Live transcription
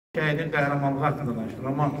Şəhidin qəhrəmanlığı haqqında danışılır,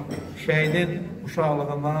 amma şəhidin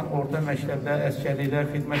uşaqlığından orta məktəbdə, əskərlikdə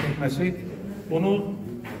xidmət etməsi, bunu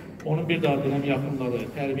onun bir daha deyiləm yaxınları,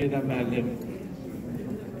 tərbiyə edən müəllim,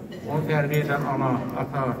 onu tərbiyə edən ana,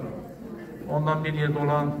 ata, ondan bir yerdə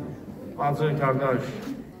olan bacı, qardaş,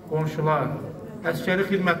 qonşular, əskəri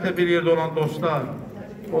xidmətdə bir yerdə olan dostlar,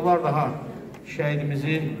 onlar daha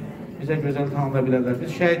şəhidimizi bizə gözəl tanıda bilərlər.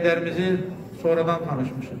 Biz şəhidlərimizi sonradan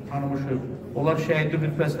tanımışıq. Onlar şəhidlik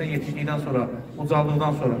rütbəsinə yetişdikdən sonra,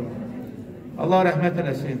 ucaldıqdan sonra. Allah rəhmət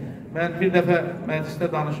eləsin. Mən bir dəfə məclisdə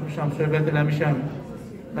danışmışam, söhbət eləmişəm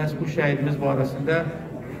məhz bu şəhidimiz barəsində.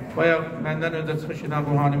 Bayaq məndən öncə çıxış edən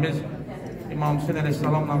ruhanimiz İmam Hüseyin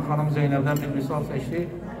əleyhissalamla xanım Zeynəbdən bir misal çəkdi.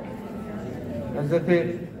 Həzrəti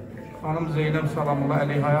xanım Zeynəb salamullah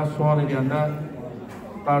əleyhaya sual edəndə,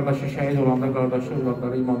 qardaşı şəhid olanda, qardaşı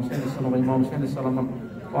evladları İmam Hüseyin əleyhissalamla, İmam Hüseyin əleyhissalamla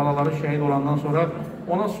balaları şəhid olandan sonra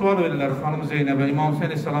ona sual verirlər xanım Zeynəbə, İmam Hüseyin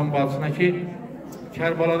əleyhissalamın bacısına ki,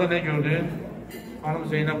 Kərbalada nə gördün? Xanım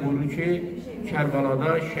Zeynəb buyurur ki,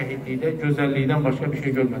 Kərbalada şəhidlikdə, gözəllikdən başqa bir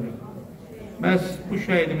şey görmədim. Məhz bu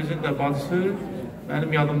şəhidimizin də bacısı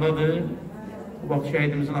mənim yadımdadır. Bu vaxt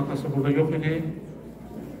şəhidimizin atası burada yox idi.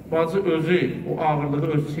 Bacı özü, o ağırlığı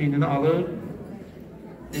öz çiynini alır,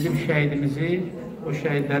 bizim şəhidimizi o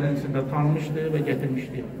şəhidlərin içində tanımışdı və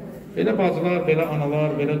gətirmişdi. Belə bacılar, belə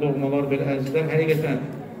analar, belə doğmalar, belə əzizlər həqiqətən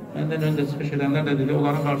məndən öncə çıxış edənlər də dedi,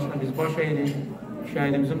 onların qarşısına biz baş əyirik,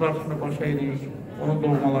 şəhidimizin qarşısına baş əyirik, onun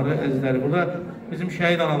doğmaları, əzizləri. Burada bizim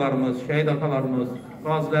şəhid analarımız, şəhid atalarımız,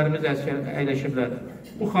 qazilərimiz əyləşiblər.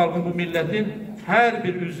 Bu xalqın, bu millətin hər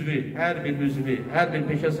bir üzvü, hər bir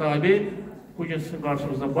peşə sahibi bugün sizin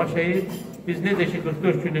qarşınızda baş əyir. Biz necə ki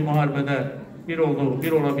 44 günlük müharibədə bir olduq,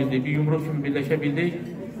 bir ola bildik, bir yumruq kimi birləşə bildik.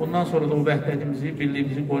 Bundan sonra da o vəhdətimizi,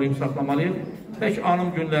 birliyimizi qoruyub saxlamalıyıq. Tək anım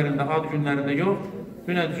günlərində, ad günlərində yox.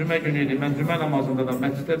 Dünən cümə günü idi. Mən cümə namazında da,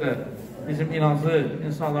 məclisdə də bizim inanclı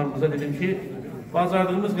insanlarımıza dedim ki,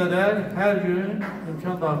 bacardığımız qədər hər gün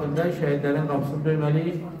imkan daxilində şəhidlərin qapısını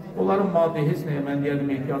döyməliyik. Onların maddi heç nəyə mən deyəlim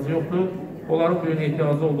ehtiyacı yoxdur. Onların bu yönə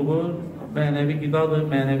ehtiyacı olduğu mənəvi qidadır,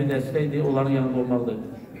 mənəvi dəstəkdir, onların yanında olmalıdır.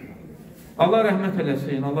 Allah rəhmət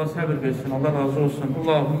eləsin, Allah səbir versin, Allah razı olsun.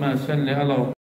 Allahümmə səlli ələ